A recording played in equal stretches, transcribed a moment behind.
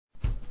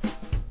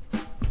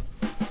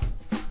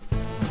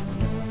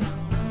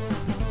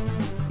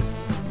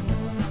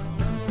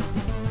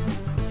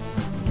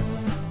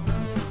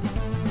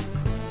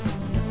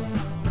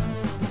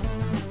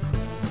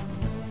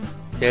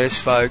Yes,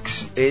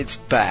 folks, it's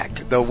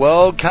back. The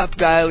World Cup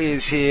Daily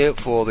is here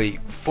for the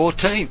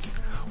 14th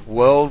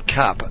World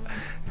Cup.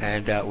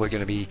 And we're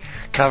going to be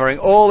covering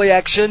all the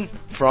action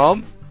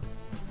from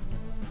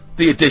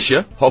the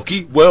Odisha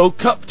Hockey World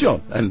Cup,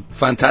 John. And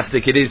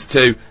fantastic it is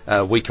too.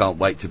 We can't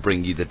wait to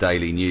bring you the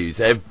daily news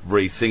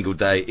every single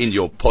day in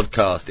your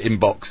podcast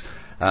inbox.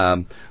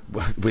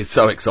 We're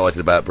so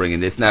excited about bringing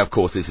this. Now, of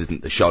course, this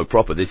isn't the show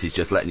proper. This is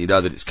just letting you know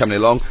that it's coming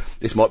along.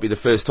 This might be the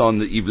first time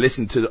that you've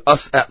listened to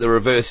us at the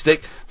Reverse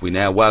Stick. We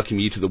now welcome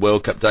you to the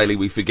World Cup Daily.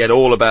 We forget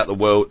all about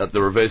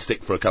the Reverse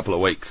Stick for a couple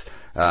of weeks.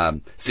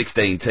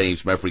 16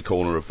 teams from every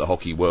corner of the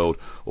hockey world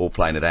all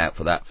playing it out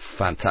for that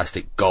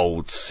fantastic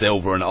gold,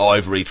 silver and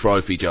ivory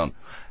trophy, John.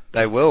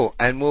 They will,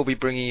 and we'll be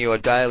bringing you a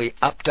daily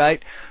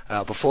update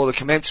before the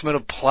commencement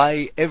of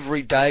play.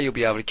 Every day you'll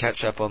be able to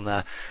catch up on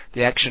the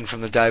action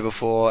from the day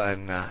before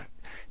and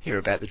hear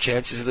about the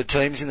chances of the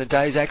teams in the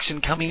day's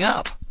action coming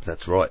up.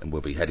 That's right, and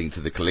we'll be heading to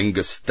the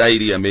Kalinga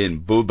Stadium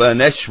in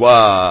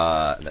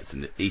Bhubaneswar. That's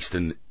in the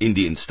eastern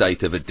Indian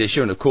state of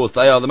Odisha, and of course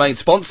they are the main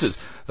sponsors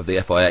of the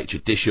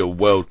FIH Odisha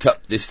World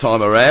Cup this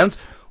time around.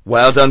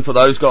 Well done for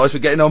those guys for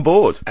getting on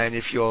board. And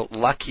if you're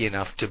lucky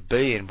enough to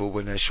be in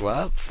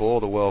Bhubaneswar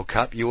for the World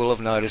Cup, you will have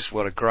noticed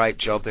what a great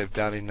job they've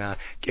done in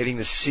getting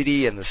the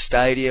city and the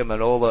stadium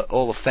and all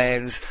the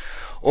fans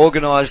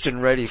organised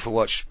and ready for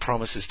what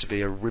promises to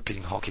be a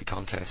ripping hockey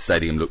contest.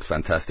 Stadium looks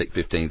fantastic,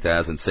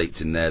 15,000 seats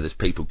in there. There's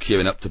people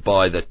queuing up to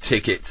buy the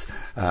tickets.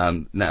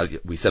 Now,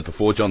 we said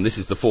before, John, this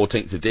is the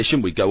 14th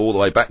edition. We go all the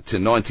way back to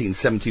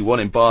 1971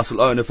 in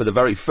Barcelona for the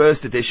very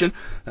first edition.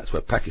 That's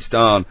where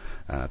Pakistan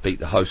beat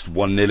the host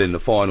 1-0 in the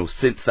final.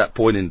 Since that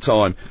point in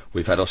time,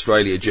 we've had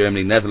Australia,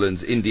 Germany,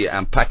 Netherlands, India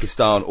and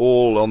Pakistan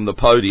all on the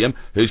podium.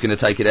 Who's going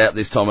to take it out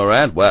this time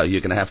around? Well,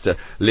 you're going to have to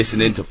listen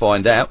in to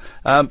find out.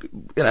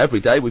 Every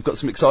day we've got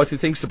some exciting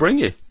things to bring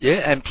you.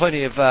 Yeah, and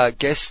plenty of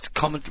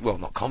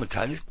not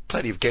commentators,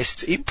 plenty of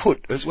guests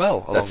input as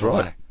well along the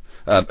way.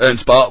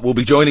 Ernst Bart will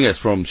be joining us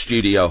from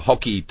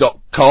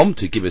StudioHockey.com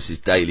to give us his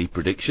daily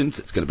predictions.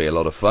 It's going to be a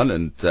lot of fun,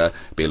 and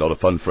be a lot of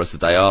fun for us the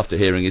day after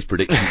hearing his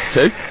predictions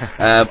too.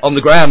 On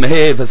the ground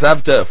here,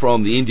 Vasavda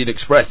from the Indian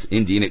Express,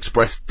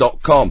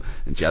 IndianExpress.com,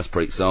 and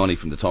Jaspreet Sahni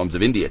from the Times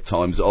of India,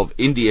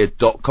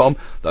 TimesOfIndia.com.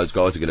 Those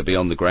guys are going to be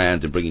on the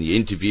ground and bringing you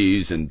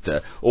interviews and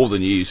all the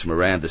news from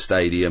around the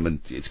stadium, and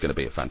it's going to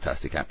be a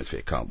fantastic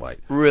atmosphere. Can't wait.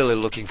 Really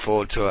looking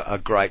forward to a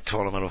great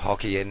tournament of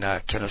hockey, and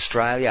can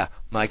Australia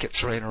make it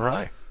 3 in a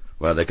row?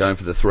 Well, they're going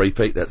for the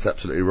three-peat. That's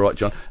absolutely right,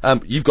 John.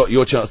 You've got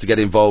your chance to get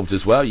involved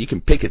as well. You can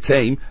pick a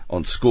team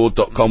on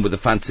scored.com with the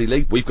Fantasy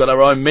League. We've got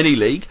our own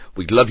mini-league.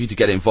 We'd love you to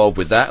get involved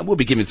with that. And we'll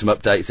be giving some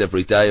updates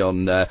every day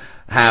on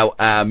how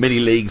our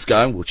mini-league's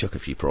going. We'll chuck a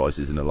few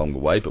prizes in along the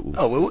way, but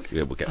we'll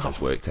get those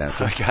worked out.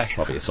 Okay.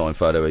 Might be a signed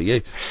photo of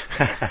you.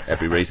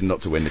 Every reason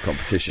not to win the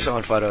competition.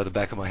 Signed photo of the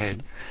back of my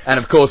head. And,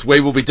 of course,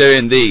 we will be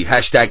doing the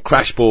hashtag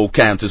Crashball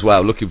count as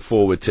well. Looking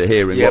forward to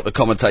hearing what the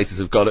commentators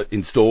have got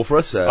in store for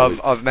us.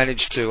 I've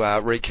managed to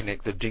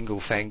reconnect the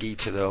Dingle Fangi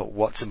to the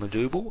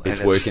Watson-Madoobal,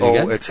 and working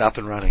again. It's up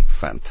and running.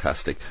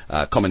 Fantastic.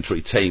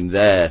 Commentary team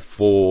there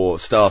for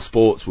Star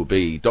Sports will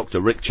be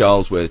Dr. Rick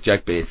Charlesworth,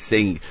 Jagbir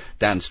Singh,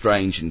 Dan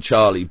Strange and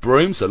Charlie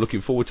Broom. So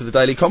looking forward to the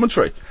daily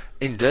commentary.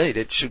 Indeed,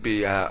 it should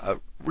be a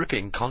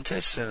ripping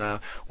contest, and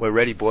we're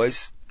ready,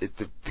 boys.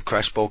 The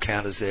crash ball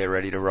counter's there,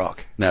 ready to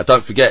rock. Now,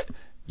 don't forget,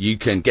 you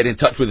can get in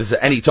touch with us at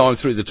any time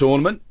through the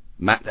tournament.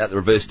 Matt at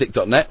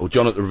thereversestick.net or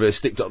John at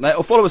thereversestick.net,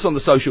 or follow us on the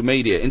social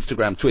media,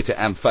 Instagram, Twitter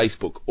and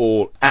Facebook,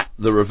 all at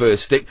The Reverse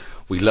Stick.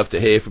 We'd love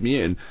to hear from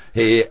you and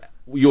hear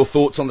your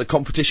thoughts on the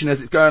competition as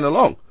it's going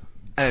along.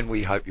 And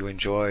we hope you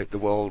enjoy the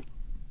World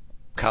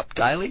Cup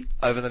Daily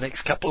over the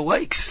next couple of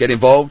weeks. Get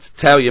involved,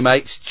 tell your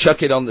mates,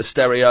 chuck it on the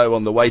stereo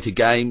on the way to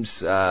games,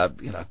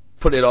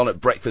 put it on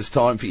at breakfast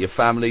time for your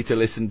family to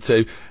listen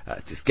to.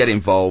 Just get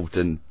involved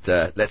and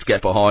let's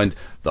get behind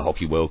the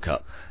Hockey World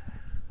Cup.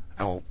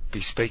 I'll be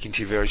speaking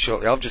to you very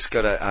shortly. I've just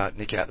got to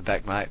nick out the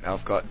back, mate.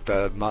 I've got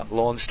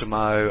lawns to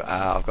mow,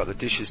 I've got the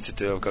dishes to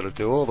do, I've got to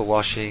do all the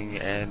washing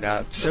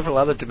and several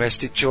other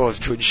domestic chores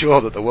to ensure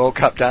that the World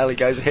Cup Daily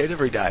goes ahead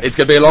every day. It's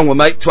going to be a long one,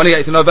 mate.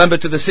 28th of November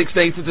to the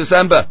 16th of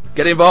December.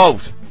 Get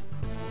involved.